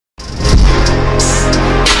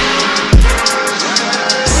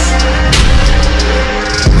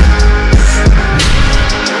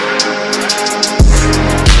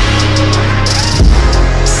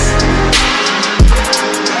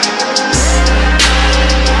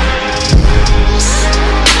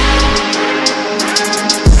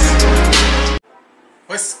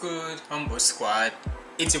Humble Squad,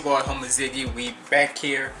 it's your boy Humble Ziggy. We back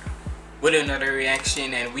here with another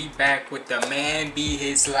reaction, and we back with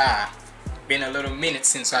TheManBeHisLa. Been a little minute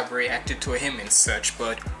since I've reacted to him and such,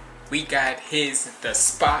 but we got his the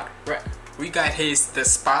spot rap.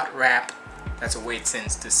 That's a weird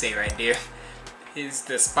sentence to say right there. His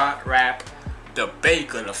the spot rap, the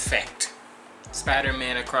Bagel effect,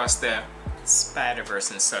 Spider-Man across the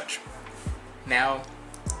Spider-Verse and such. Now,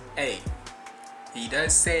 hey, he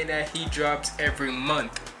does say that he drops every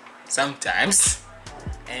month sometimes,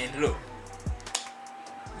 and look,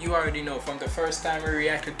 you already know from the first time I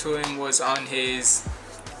reacted to him was on his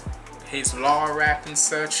law rap and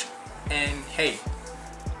such. And hey,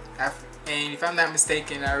 and if I'm not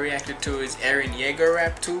mistaken, I reacted to his Aaron Yeager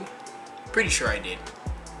rap too. Pretty sure I did.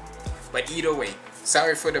 But either way,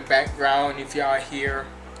 sorry for the background if y'all hear.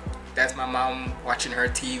 That's my mom watching her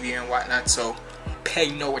TV and whatnot, so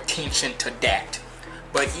pay no attention to that.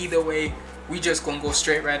 But either way, we just gonna go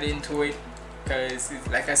straight right into it, because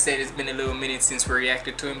like I said, it's been a little minute since we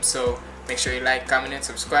reacted to him. So make sure you like, comment, and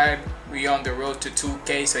subscribe. We on the road to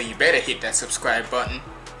 2K, so you better hit that subscribe button.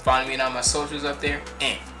 Follow me on all my socials up there,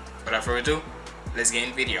 and without further ado, let's get in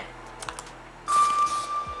the video.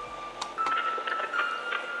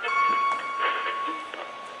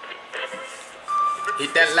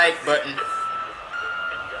 Hit that like button.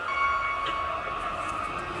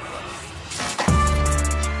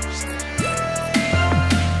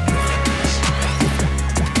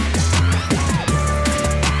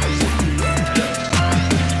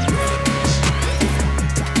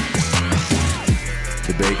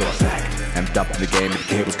 The bagel effect. Amped up in the game and the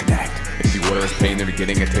cables connect. If the order is pain, then you're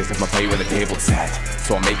getting a taste of my pay when the table's set.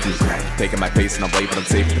 So I'm making regret, taking my pace and I'm late, but I'm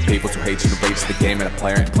safe for the people who hate you to rage the game, and a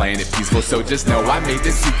player and playing it peaceful. So just know I made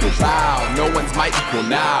this sequel. Wow, no one's my equal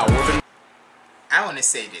now. I want to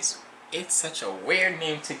say this. It's such a weird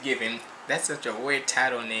name to give him. That's such a weird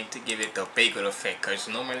title name to give it, the Bagel effect. Because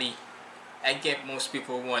normally, I get most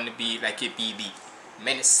people want to be like it be the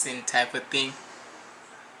menacing type of thing.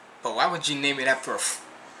 But why would you name it after a...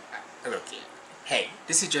 Okay. Hey,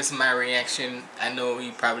 this is just my reaction. I know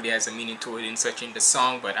he probably has a meaning to it in such in the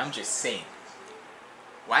song, but I'm just saying.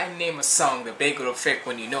 Why name a song the Bagel effect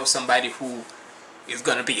when you know somebody who is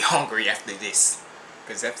gonna be hungry after this?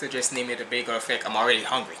 Because after just naming it the Bagel effect, I'm already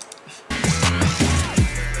hungry.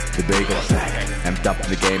 The bagel effect. Amped up in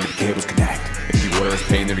the game and the cables connect. If the order is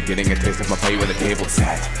pain, then you're getting a taste of my pay when the table's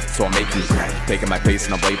set. So I'm making regret, taking my pace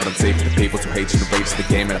and I'm late, but I'm safe for the people who hate you to rage the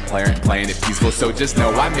game, and a player and playing it peaceful. So just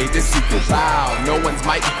know I made this sequel. Wow, no one's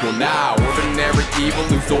my equal now. Ordinary evil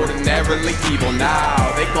who's ordinarily evil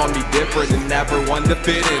now. They call me different and never one to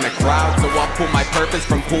fit in a crowd. So I'll pull my purpose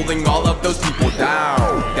from pulling all of those people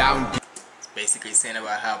down. It's basically saying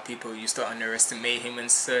about how people used to underestimate him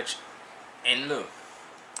and such. And look,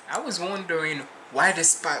 I was wondering why the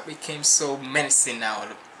spot became so menacing now.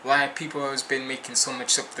 Why people have been making so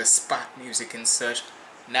much of the spot music and such.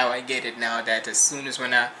 Now I get it now, that as soon as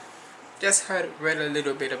when I just read a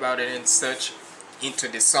little bit about it and such, into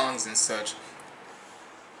the songs and such,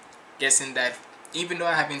 guessing that even though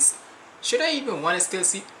I haven't, should I even want to still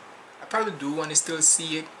see, I probably do want to still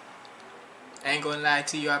see it. I ain't gonna lie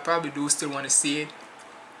to you, I probably do still want to see it.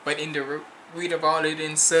 But in the read about it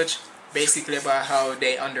and such, basically about how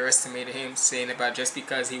they underestimated him, saying about just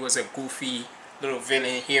because he was a goofy little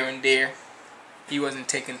villain here and there, he wasn't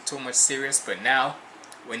taken too much serious. But now,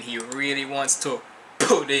 when he really wants to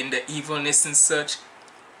put in the evilness and such,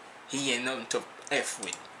 he ain't nothing to F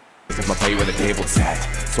with. Of my pay when the table's set.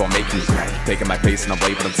 So I'm making regret, taking my pace and I'm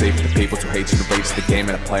late, but I'm safe for the people who hate you to rage the game,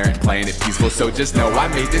 and a player and playing it peaceful. So just know I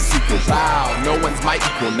made this sequel. Wow, no one's my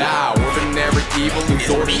equal now. Ordinary evil who's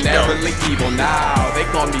ordinarily evil now. They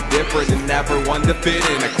call me different and never one to fit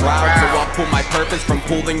in a crowd. So I'll pull my purpose from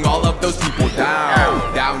pulling all of those people down.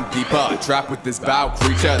 Down deeper, trapped with this bow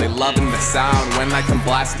creature. They loving the sound when I come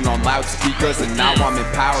blasting on loudspeakers, and now I'm in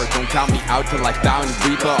power. Don't count me out till I down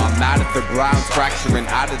Reaper. I'm out of the ground, fracturing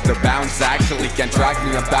out of the bounce. Actually can't track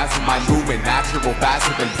me, I'm fast with my movement. Natural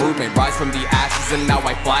passive improvement, rise from the ashes, and now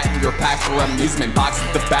I flatten your pack for amusement. Box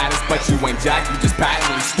is the baddest, but you ain't jack, you just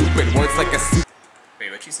patently stupid. Words like a suit.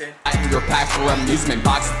 Wait, what you said? Flatten your pack for amusement.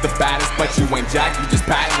 Box is the baddest, but you ain't jack, you just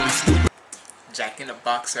patently stupid. Jack in the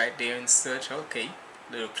box right there and such, okay.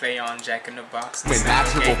 Little play on Jack in the Box. With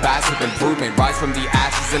natural passive improvement, rise from the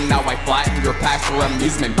ashes, and now I flatten your pack for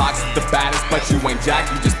amusement. Box is the baddest, but you ain't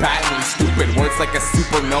jack, you just patently stupid. Words like a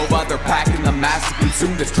supernova, they're packing the mass to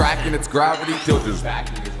consume this track in its gravity, till just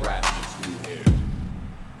backing your gravity.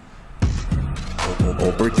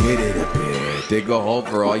 Overdid it a bit. Dig a hole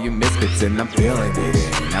for all you misfits and I'm feeling it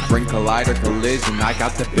in. I bring collider collision, I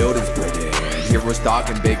got the building split in. Heroes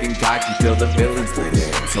talking big and cocky till the villains split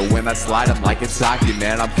in. So when I slide, I'm like it's hockey,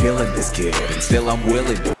 man, I'm killing this kid, and still I'm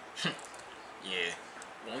willing to. Yeah.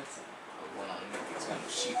 Once, hold on, let me fix my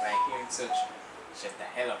sheet right here and such. Shut the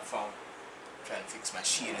hell up, phone. I'm trying to fix my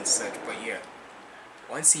sheet and such, but yeah.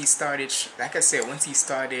 Once he started, like I said, once he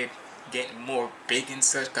started getting more big and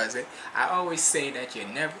such, because I always say that you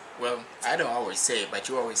never, well, I don't always say it, but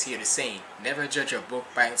you always hear the saying, never judge a book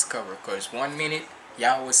by its cover, because 1 minute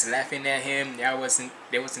y'all was laughing at him,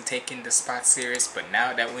 they wasn't taking the spot serious, but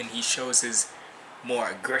now that when he shows his more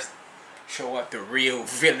aggressive, show up the real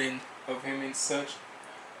villain of him and such,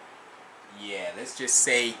 yeah, let's just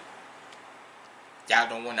say y'all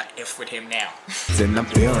don't want to F with him now. And I'm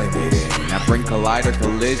feeling it. I bring collider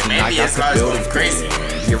collision. I got the building crazy.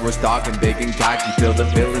 Heroes talking big and cocky till the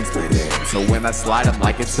villains split in. So when I slide, I'm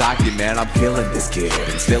like it's hockey, man, I'm killing this kid,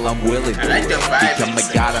 and still I'm willing to become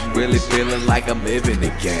a god. I'm really feeling like I'm living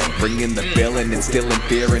again, bringing the feeling, instilling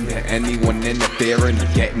fear into anyone interfering.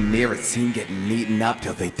 I'm getting near it, seen getting eaten up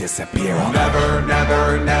till they disappear. I'll never,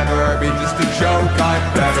 never, never be just a joke.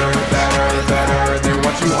 I'm better, better, better than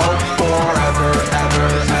what you hope for. Ever, ever,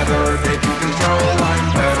 ever taking control.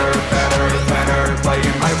 I'm better, better, better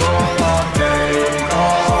playing my role all day.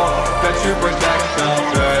 Oh, that you protect the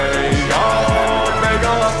day. Oh,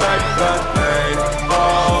 Bagel affect the day.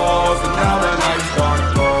 Oh, so now the night's gone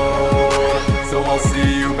cold, so I'll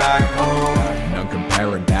see you back home. None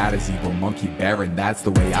comparing that as evil monkey baron. That's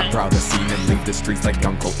the way I proud the scene and leave the streets like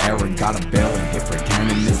Uncle Aaron. Got him bailing, different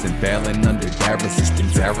cannon isn't failing under their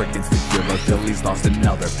resistance. Arrogance to killer till he's lost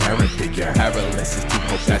another parent figure. Perilous is to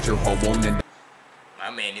hope that your whole won't end.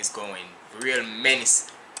 My man is going real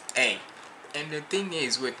menace. Hey, and the thing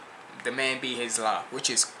is with TheManBeHisLa, which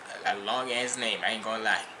is a long ass name, I ain't gonna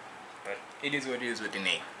lie, but it is what it is with the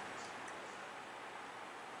name.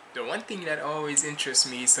 The one thing that always interests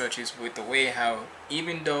me such is with the way how,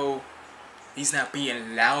 even though he's not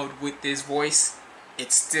being loud with his voice,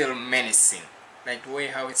 it's still menacing. Like the way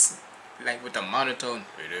how it's like with the monotone.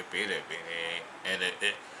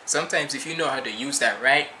 Sometimes if you know how to use that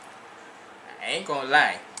right, I ain't gonna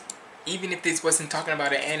lie, even if this wasn't talking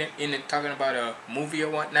about talking about a movie or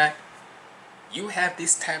whatnot, you have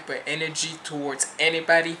this type of energy towards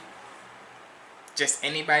anybody, just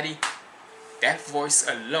anybody, that voice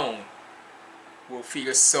alone will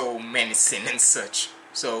feel so menacing and such.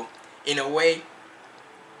 So in a way,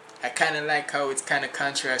 I kind of like how it's kind of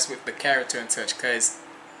contrasts with the character and such, because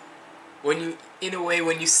when you, in a way,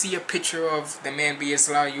 when you see a picture of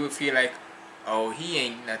TheManBeHisLa, you will feel like, oh, he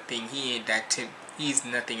ain't nothing, he ain't that Tim, he's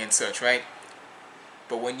nothing and such, right?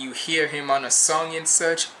 But when you hear him on a song and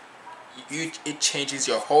such, it changes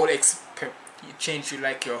your whole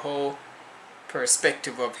your whole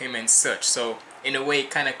perspective of him and such. So in a way,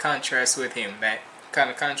 it kind of contrasts with him, that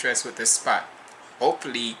kind of contrasts with the spot.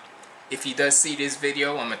 Hopefully, if he does see this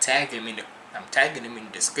video, I'm tagging him in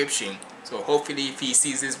the description. So hopefully, if he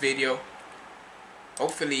sees this video,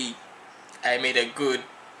 hopefully I made a good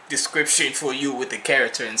description for you with the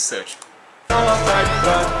character and such.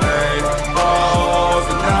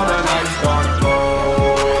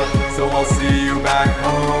 So I'll see you back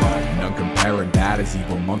home. None comparing that as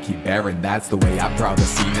evil monkey baron. That's the way I proud the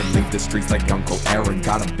scene and leave the streets like Uncle Aaron.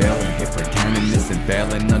 Got him bailing, different cannon isn't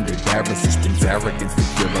failing under their resistance. Arrogance to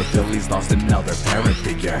killer till he's lost another parent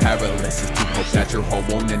figure. Perilous is to hope that your whole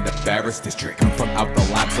won't end up embarrassed district. Come from out the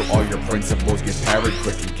lab so all your principles get parried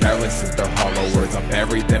quick, and careless is their hollow words. I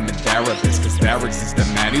bury them in therapists, cause barracks is the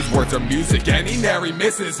man whose words are music and he nary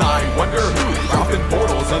misses. I wonder who dropping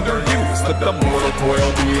portals underused. Let the mortal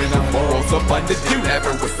coil be an immoral, so fun to do.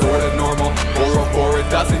 Never was sorta normal, 404 it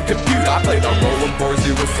doesn't compute. I play the role of course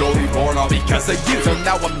you was solely born all because of you. So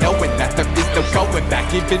now I'm knowing that there is no going back.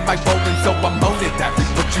 Even my rolling, so I'm owning that. We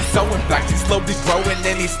put you so in fact, he's slowly growing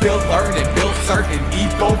and he's still learning. Build certain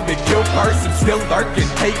evil, McGill person still lurking,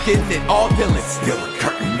 taking it all till it's still a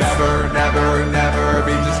curtain. Never, never, never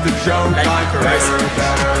be just a joke. Like I'm better,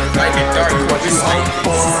 better, better than what you hope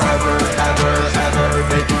for. Ever, ever, ever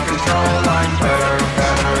taking control. I'm better,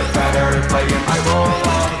 better, better playing my role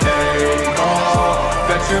all day. Oh,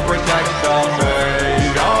 that you protect the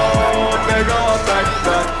day. Oh, Bagel affect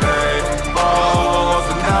the day. Oh,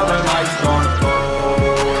 so now the night's gone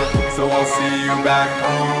cold, so I'll see you back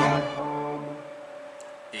home.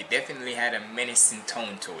 It definitely had a menacing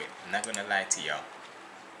tone to it, I'm not gonna lie to y'all.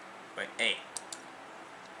 But hey,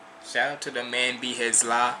 shout out to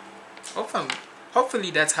TheManBeHisLa.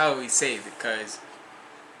 Hopefully that's how we say it, because,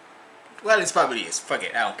 well, it probably is. Fuck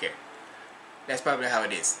it, I don't care. That's probably how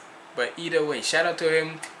it is. But either way, shout out to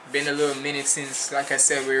him. Been a little minute since, like I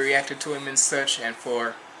said, we reacted to him and such, and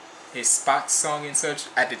for his spot song and such.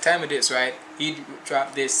 At the time of this, right, he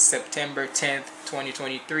dropped this September 10th,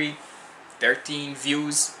 2023. 13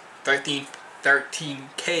 views,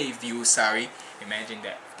 13k views, sorry. Imagine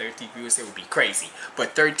that, 13 views, it would be crazy.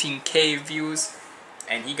 But 13k views,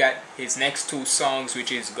 and he got his next two songs,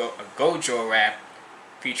 which is a Gojo rap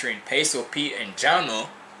featuring Peso Pete and Jano.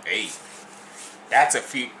 Hey, that's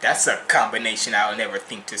a combination I'll never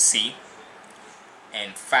think to see.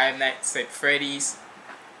 And Five Nights at Freddy's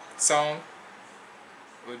song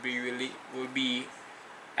would be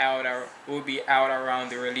out around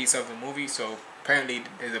the release of the movie. So apparently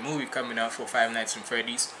there's a movie coming out for Five Nights at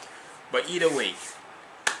Freddy's. But either way,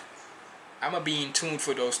 I'm gonna be in tune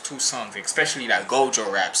for those two songs, especially that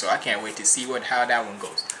Gojo rap. So I can't wait to see how that one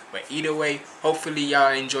goes. But either way, hopefully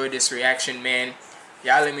y'all enjoyed this reaction, man.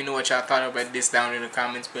 Y'all let me know what y'all thought about this down in the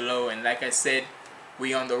comments below. And like I said,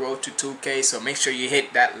 we on the road to 2K, so make sure you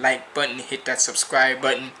hit that like button, hit that subscribe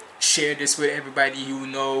button, share this with everybody you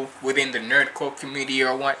know within the nerdcore community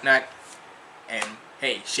or whatnot. And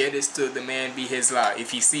hey, share this to TheManBeHisLa if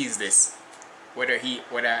he sees this.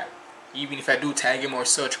 Even if I do tag him or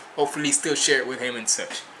such, hopefully still share it with him and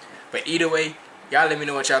such. But either way, y'all let me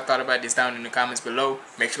know what y'all thought about this down in the comments below.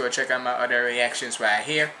 Make sure to check out my other reactions right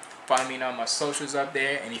here. Follow me on my socials up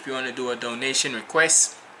there. And if you want to do a donation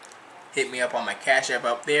request, hit me up on my Cash App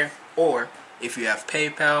up there. Or if you have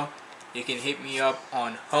PayPal, you can hit me up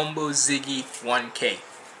on HumbleZiggy1K.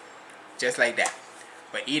 Just like that.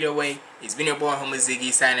 But either way, it's been your boy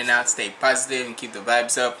HumbleZiggy signing out. Stay positive and keep the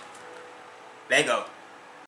vibes up. Let go.